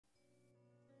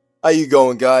How you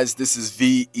going, guys? This is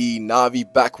VE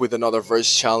Navi back with another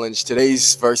verse challenge.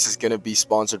 Today's verse is gonna be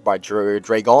sponsored by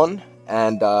Dragon,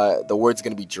 and the word's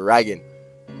gonna be dragon.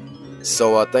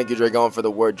 So thank you, Dragon, for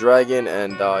the word dragon,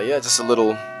 and yeah, just a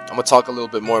little. I'm gonna talk a little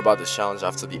bit more about this challenge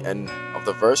after the end of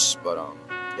the verse, but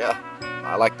yeah,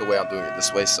 I like the way I'm doing it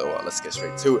this way, so let's get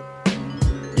straight to it.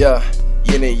 Yeah.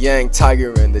 Yin and Yang,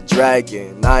 Tiger and the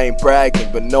Dragon. I ain't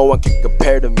bragging, but no one can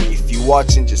compare to me. If you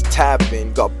watching, just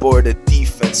tapping. Got bored of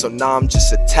defense, so now I'm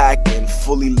just attacking.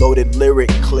 Fully loaded lyric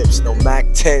clips, no Mac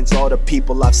 10s. All the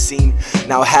people I've seen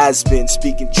now has been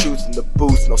speaking truth in the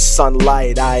booth. No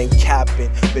sunlight, I ain't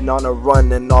capping. Been on a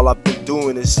run and all I've been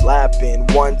doing is slapping.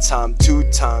 One time, two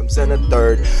times, and a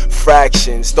third.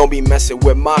 Fractions, don't be messing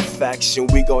with my faction.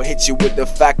 We gon' hit you with the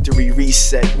factory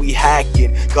reset. We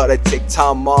hacking, gotta take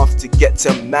time off to get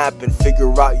to map and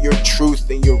figure out your truth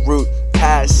and your root.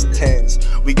 Past tense,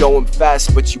 we going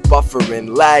fast but you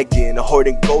buffering, lagging,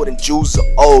 hoarding gold and jewels are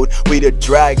old. We the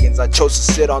dragons. I chose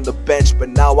to sit on the bench, but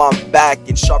now I'm back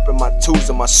and sharpen my tools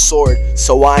and my sword,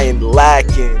 so I ain't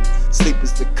lacking. Sleep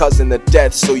is the cousin of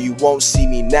death, so you won't see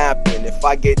me napping. If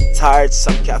I get tired,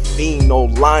 some caffeine, no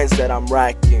lines that I'm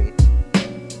racking.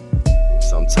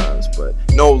 Sometimes, but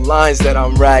no lines that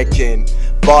I'm racking.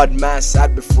 Bod mass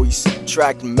add before you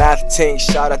subtract. Math ting,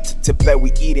 shout out to Tibet,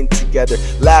 we eating together,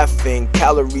 laughing.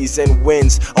 Calories and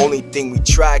wins, only thing we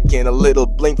tracking. A little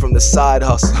blink from the side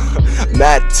hustle.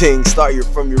 Mad ting, start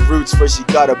from your roots. First you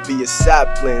gotta be a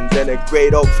sapling, then a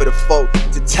great oak for the folk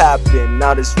to tap in.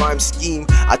 Now this rhyme scheme,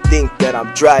 I think that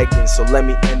I'm dragging, so let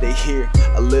me end it here.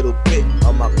 A little bit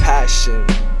of my passion.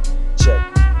 Check.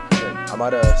 I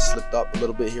might have slipped up a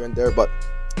little bit here and there, but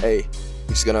hey,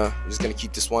 we're just gonna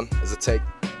keep this one as a take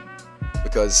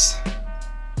because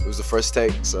it was the first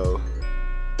take, so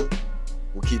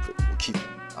we'll keep it.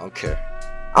 I don't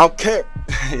care.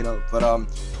 You know. But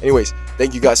anyways,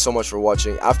 thank you guys so much for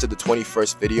watching. After the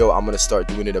 21st video, I'm gonna start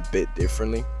doing it a bit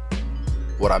differently.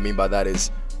 What I mean by that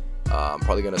is I'm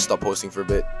probably gonna stop posting for a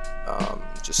bit,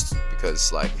 just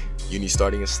because like uni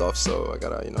starting and stuff, so I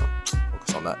gotta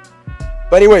focus on that.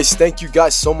 But anyways, thank you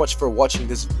guys so much for watching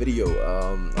this video.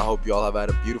 I hope you all have had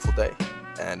a beautiful day,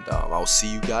 and I will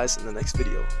see you guys in the next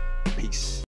video. Peace.